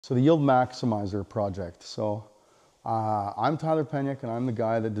So the Yield Maximizer project. So I'm Tyler Peniuk, and I'm the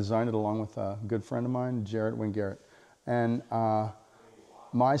guy that designed it along with a good friend of mine, Jarrett Wingart. And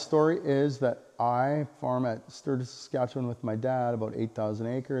my story is that I farm at Sturgis, Saskatchewan with my dad, about 8,000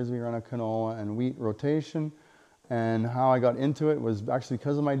 acres. We run a canola and wheat rotation. And how I got into it was actually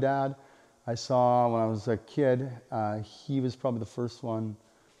because of my dad. I saw when I was a kid, he was probably the first one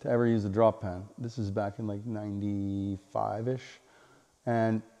to ever use a drop pan. This is back in like 95-ish.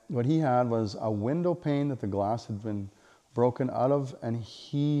 And what he had was a window pane that the glass had been broken out of, and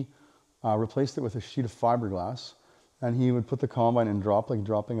he replaced it with a sheet of fiberglass. And he would put the combine and drop, like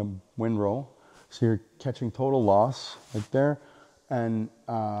dropping a windrow. So you're catching total loss right there. And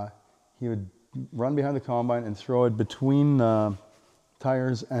he would run behind the combine and throw it between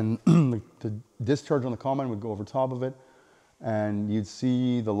tires, and the discharge on the combine would go over top of it. And you'd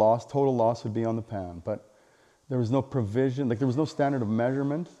see the loss, total loss would be on the pan. But there was no provision, like there was no standard of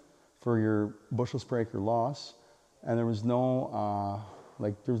measurement for your bushels per acre loss. And there was no,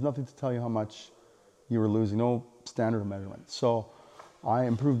 there was nothing to tell you how much you were losing, no standard of measurement. So I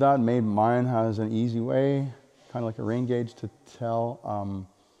improved that and made mine has an easy way, kind of like a rain gauge, to tell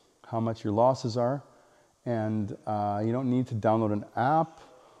how much your losses are. And you don't need to download an app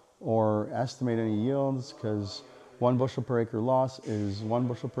or estimate any yields, because 1 bushel per acre loss is 1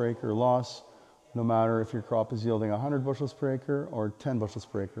 bushel per acre loss, no matter if your crop is yielding 100 bushels per acre or 10 bushels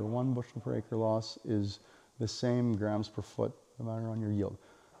per acre. 1 bushel per acre loss is the same grams per foot, no matter on your yield.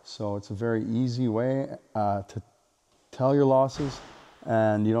 So it's a very easy way to tell your losses,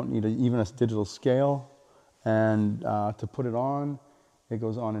 and you don't need even a digital scale. And to put it on, it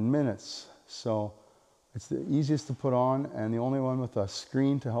goes on in minutes. So it's the easiest to put on, and the only one with a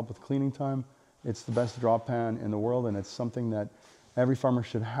screen to help with cleaning time. It's the best drop pan in the world, and it's something that every farmer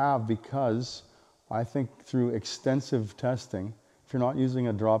should have, because I think through extensive testing, if you're not using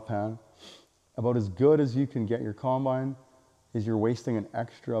a drop pan, about as good as you can get your combine is you're wasting an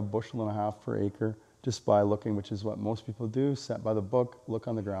extra 1.5 bushels per acre just by looking, which is what most people do, set by the book, look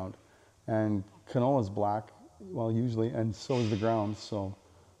on the ground. And canola is black, well, usually, and so is the ground. So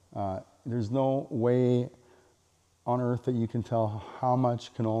there's no way on earth that you can tell how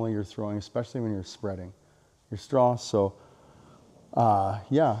much canola you're throwing, especially when you're spreading your straw. So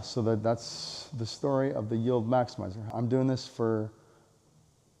so that's the story of the Yield Maximizer. I'm doing this for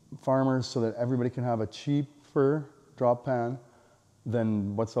farmers so that everybody can have a cheaper drop pan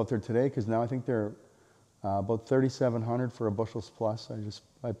than what's out there today, because now I think they're about $3,700 for a bushels plus.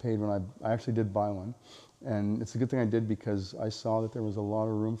 I paid when I actually did buy one, and it's a good thing I did, because I saw that there was a lot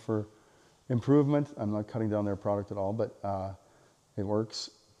of room for improvement. I'm not cutting down their product at all, but it works,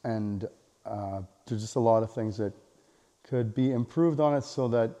 and there's just a lot of things that could be improved on it so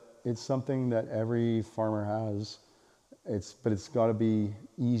that it's something that every farmer has. But it's got to be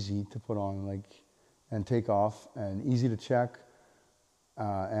easy to put on, and take off, and easy to check.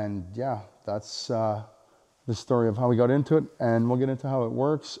 And yeah, that's the story of how we got into it, and we'll get into how it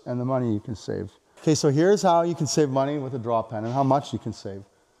works and the money you can save. Okay, so here's how you can save money with a drop pan and how much you can save.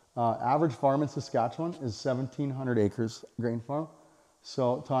 Average farm in Saskatchewan is 1,700 acres grain farm.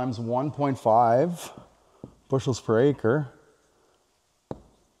 So times 1.5 bushels per acre,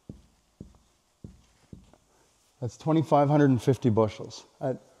 that's 2,550 bushels.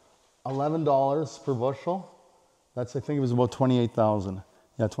 At $11 per bushel, that's, I think it was about 28,000.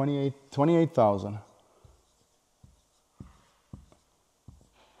 Yeah, 28,000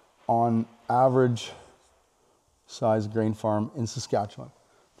 on average size grain farm in Saskatchewan.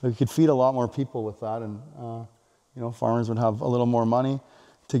 So you could feed a lot more people with that, and farmers would have a little more money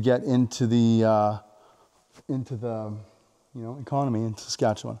to get into the economy in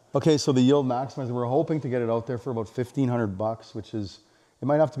Saskatchewan. Okay, so the Yield Maximizer, we're hoping to get it out there for about $1,500, which is, it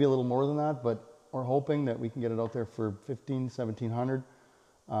might have to be a little more than that, but we're hoping that we can get it out there for $1,500,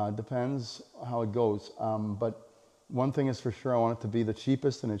 $1,700. Depends how it goes. But one thing is for sure, I want it to be the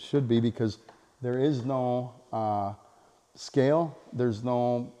cheapest, and it should be, because there is no scale, there's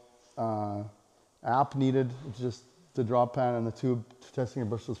no app needed. It's just the drop pan and the tube testing your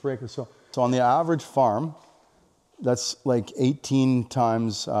bushels per acre. So on the average farm, that's like 18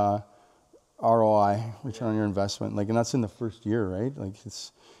 times ROI, return on your investment. And that's in the first year, right?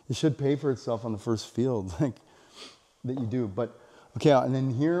 It should pay for itself on the first field, that you do. But okay, and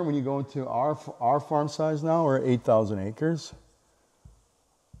then here, when you go into our farm size now, we're 8,000 acres.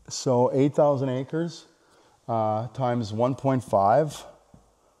 So 8,000 acres times 1.5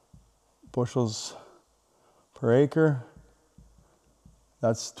 bushels per acre,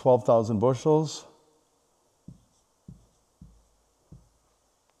 that's 12,000 bushels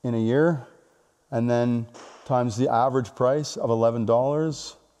in a year. And then times the average price of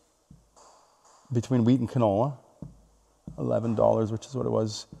 $11, between wheat and canola. $11, which is what it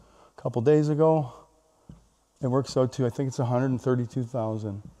was a couple days ago. It works out to, I think it's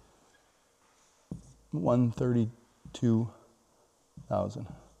 132,000. 132,000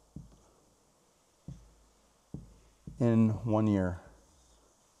 in 1 year.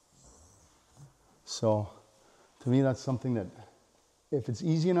 So to me, that's something that if it's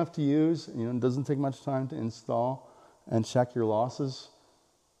easy enough to use, you know, it doesn't take much time to install and check your losses,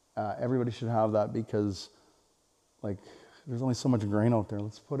 everybody should have that, because like there's only so much grain out there.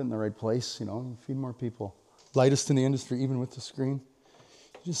 Let's put it in the right place, you know, and feed more people. Lightest in the industry, even with the screen.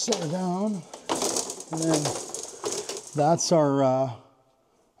 Just set it down, and then that's our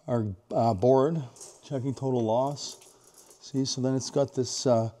board, checking total loss. See, so then it's got this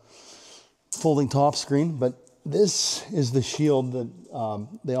folding top screen, but this is the shield that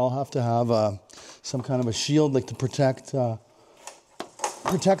they all have to have some kind of a shield, like to protect the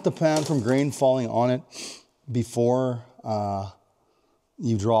pan from grain falling on it before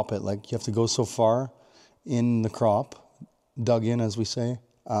you drop it. Like you have to go so far in the crop, dug in as we say,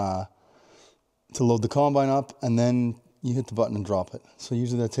 to load the combine up, and then you hit the button and drop it. So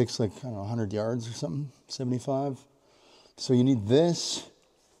usually that takes like, I don't know, 100 yards or something, 75. So you need this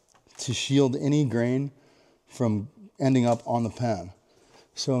to shield any grain from ending up on the pan.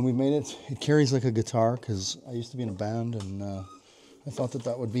 So we made it, it carries like a guitar, because I used to be in a band, and I thought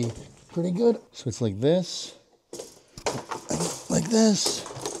that would be pretty good. So it's like this, like this,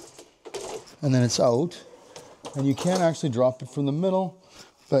 and then it's out. And you can actually drop it from the middle,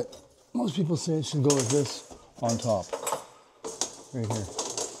 but most people say it should go like this on top, right here.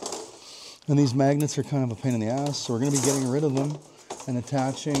 And these magnets are kind of a pain in the ass, so we're going to be getting rid of them and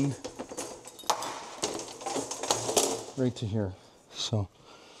attaching right to here. So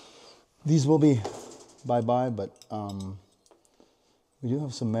these will be bye-bye, but we do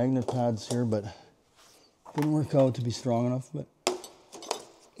have some magnet pads here, but didn't work out to be strong enough. But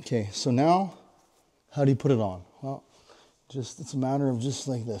okay, so now how do you put it on? Well, just it's a matter of just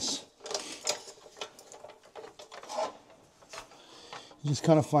like this. You just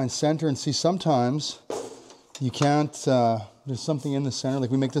kind of find center, and see sometimes you can't, there's something in the center, like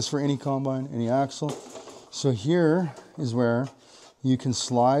we make this for any combine, any axle. So here is where you can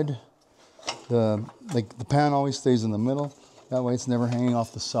slide the pan always stays in the middle. That way it's never hanging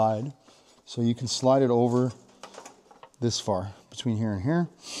off the side. So you can slide it over this far, between here and here.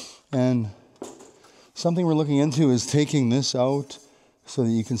 And something we're looking into is taking this out so that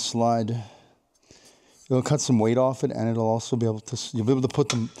you can slide. It'll cut some weight off it, and it'll also be able to, you'll be able to put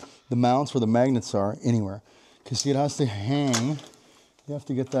the mounts where the magnets are anywhere. Because see, it has to hang. You have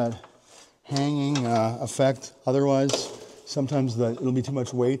to get that hanging effect. Otherwise, sometimes it'll be too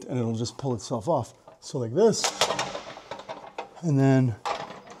much weight and it'll just pull itself off. So like this, and then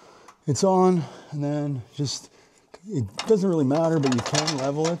it's on, and then just, it doesn't really matter, but you can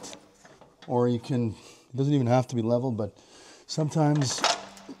level it, or you can, it doesn't even have to be leveled, but sometimes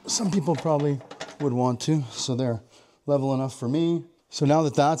some people probably would want to, so they're level enough for me. So now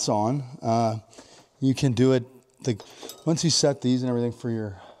that that's on, you can do it, like once you set these and everything for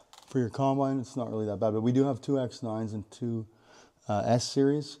your combine, it's not really that bad. But we do have two X9s and two S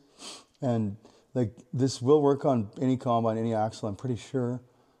series, and like this will work on any combine, any axle, I'm pretty sure.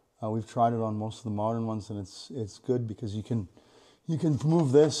 We've tried it on most of the modern ones, and it's good because you can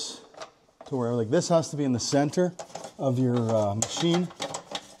move this to where, like, this has to be in the center of your machine,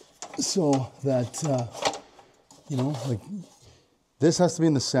 so that you know, like this has to be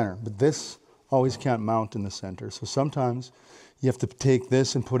in the center, but this always can't mount in the center. So sometimes you have to take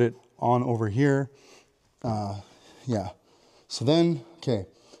this and put it on over here. Yeah. So then, okay,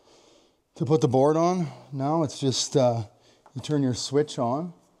 to put the board on, now it's just you turn your switch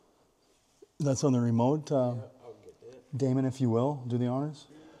on. That's on the remote. Damon, if you will, do the honors.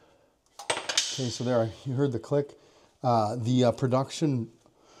 Okay, so there, you heard the click. The production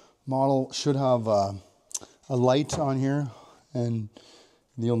model should have a light on here, and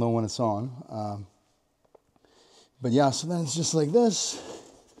you'll know when it's on. But yeah, so then it's just like this.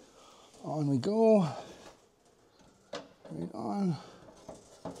 On we go. Right on.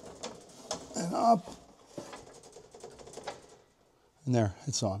 And up. And there,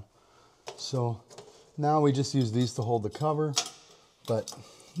 it's on. So now we just use these to hold the cover. But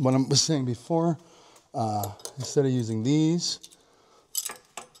what I was saying before, instead of using these,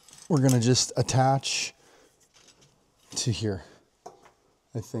 we're going to just attach to here,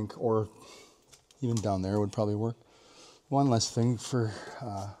 I think, or even down there would probably work. One less thing for,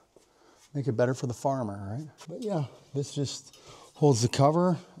 make it better for the farmer, right? But yeah, this just holds the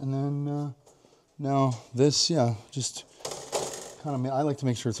cover, and then now this, yeah, just I like to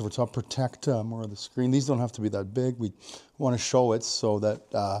make sure it's over top, protect more of the screen. These don't have to be that big. We want to show it so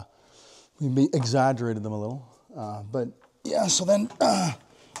that we exaggerated them a little. But yeah, so then I'm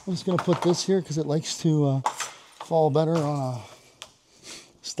just going to put this here because it likes to fall better on a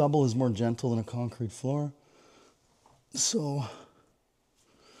stubble, is more gentle than a concrete floor. So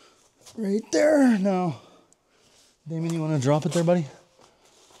right there. Now, Damien, you want to drop it there, buddy?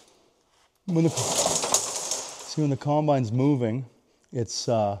 When the combine's moving, it's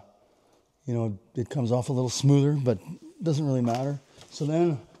it comes off a little smoother, but it doesn't really matter. So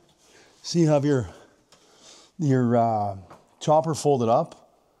then, see, you have your chopper folded up.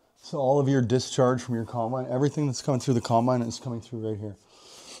 So all of your discharge from your combine, everything that's coming through the combine is coming through right here.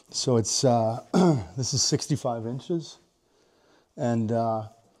 So it's this is 65 inches, and I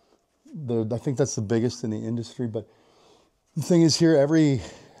think that's the biggest in the industry. But the thing is here,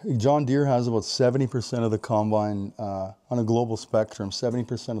 John Deere has about 70% of the combine on a global spectrum,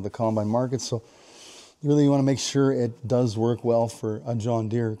 70% of the combine market. So you really want to make sure it does work well for a John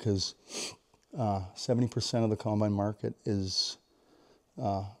Deere, because 70% of the combine market is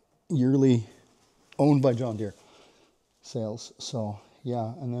yearly owned by John Deere sales. So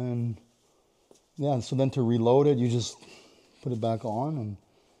yeah, and then so then to reload it, you just put it back on, and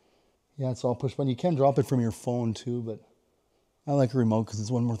yeah, it's all push button. You can drop it from your phone too, but I like a remote because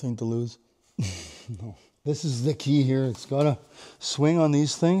it's one more thing to lose. No. This is the key here. It's got to swing on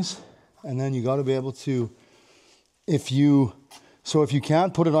these things, and then you got to be able to, if you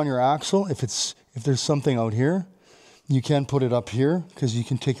can't put it on your axle, if there's something out here, you can put it up here, because you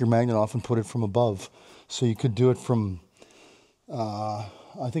can take your magnet off and put it from above. So you could do it from, I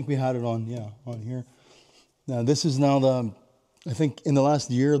think we had it on here. Now this is now I think in the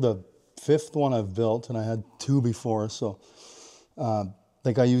last year, the 5th one I've built, and I had 2 before, so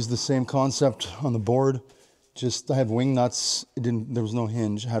like I used the same concept on the board. Just I had wing nuts. There was no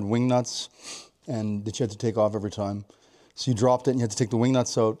hinge. I had wing nuts, and that you had to take off every time. So you dropped it, and you had to take the wing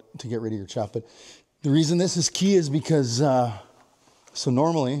nuts out to get rid of your chaff. But the reason this is key is because so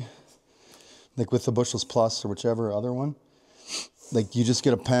normally, like with the Bushels Plus or whichever other one, like you just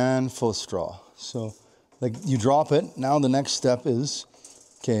get a pan full of straw. So like you drop it. Now the next step is,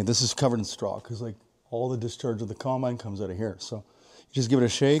 okay, this is covered in straw, because like all the discharge of the combine comes out of here. So you just give it a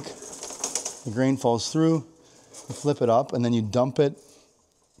shake, the grain falls through, you flip it up, and then you dump it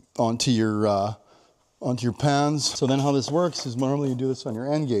onto your pans. So then how this works is normally you do this on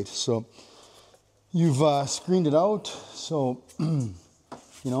your end gate. So you've screened it out. So,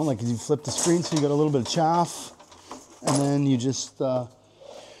 like you flip the screen, so you got a little bit of chaff, and then you just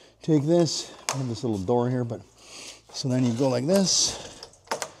take this, I have this little door here, but so then you go like this,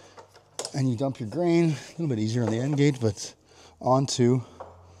 and you dump your grain, a little bit easier on the end gate, but onto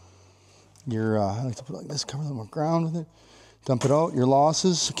your, I like to put it like this, cover a little more ground with it, dump it out, your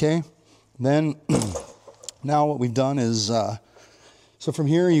losses, okay? Then, now what we've done is, so from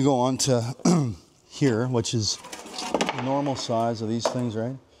here you go on to here, which is the normal size of these things,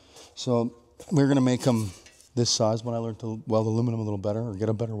 right? So we're gonna make them this size, but I learned to weld aluminum a little better, or get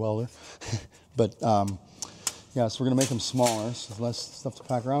a better welder. But yeah, so we're gonna make them smaller, so less stuff to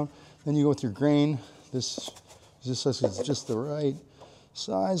pack around. Then you go with your grain. This is just the right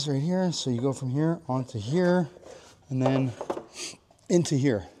size right here. So you go from here onto here, and then into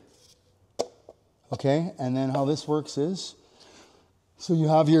here. Okay, and then how this works is, so you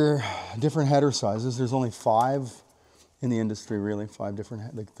have your different header sizes. There's only 5 in the industry, really, 5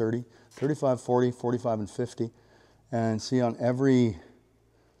 different, like 30, 35, 40, 45, and 50. And see on every,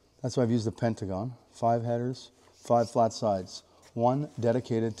 that's why I've used the pentagon, 5 headers, 5 flat sides, 1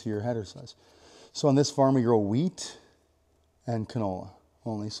 dedicated to your header size. So on this farm we grow wheat and canola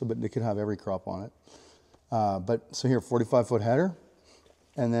only, so but they could have every crop on it. But so here, 45-foot header,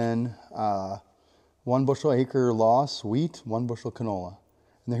 and then 1 bushel acre loss wheat, 1 bushel canola.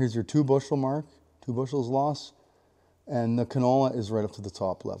 And then here's your 2 bushel mark, 2 bushels loss, and the canola is right up to the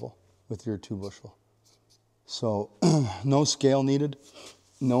top level with your 2 bushel. So no scale needed,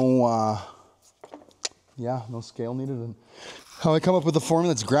 no scale needed. And how I come up with the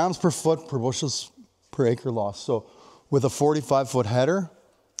formula, it's grams per foot per bushels per acre loss. So with a 45-foot header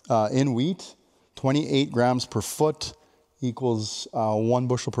in wheat, 28 grams per foot equals 1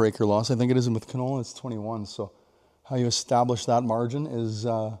 bushel per acre loss. I think it is with canola, it's 21. So how you establish that margin is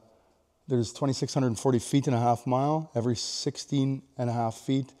there's 2,640 feet in a half mile. Every 16 and a half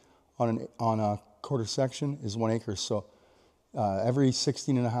feet on a quarter section is 1 acre. So every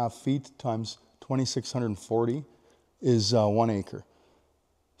 16 and a half feet times 2,640 is 1 acre.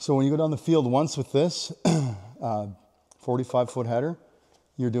 So when you go down the field once with this 45-foot header,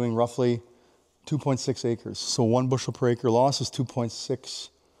 you're doing roughly 2.6 acres. So 1 bushel per acre loss is 2.6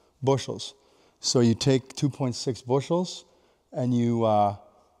 bushels. So you take 2.6 bushels and you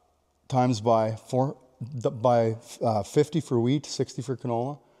times by 50 for wheat, 60 for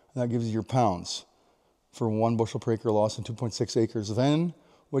canola, and that gives you your pounds for 1 bushel per acre loss in 2.6 acres. Then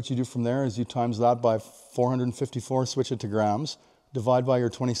what you do from there is you times that by 454, switch it to grams, divide by your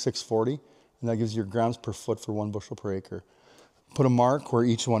 2640, and that gives you your grams per foot for 1 bushel per acre. Put a mark where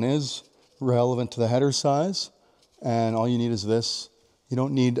each one is relevant to the header size, and all you need is this. You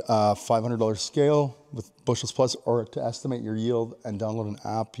don't need a $500 scale with bushels plus or to estimate your yield and download an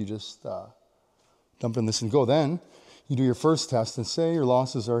app. You just dump in this and go. Then you do your first test and say your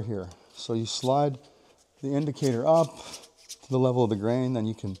losses are here. So you slide the indicator up to the level of the grain, then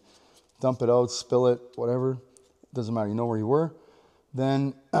you can dump it out, spill it, whatever. It doesn't matter, you know where you were.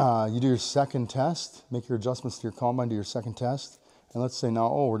 Then you do your second test, make your adjustments to your combine, do your second test. And let's say now,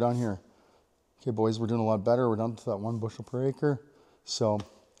 oh, we're down here. Okay, boys, we're doing a lot better. We're down to that 1 bushel per acre. So,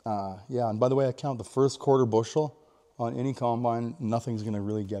 yeah, and by the way, I count the first quarter bushel on any combine. Nothing's going to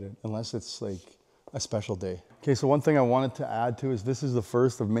really get it unless it's like a special day. Okay, so one thing I wanted to add to is this is the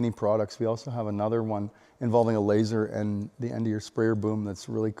first of many products. We also have another one involving a laser and the end of your sprayer boom that's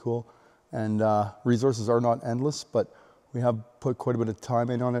really cool. And resources are not endless, but we have put quite a bit of time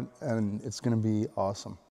in on it, and it's going to be awesome.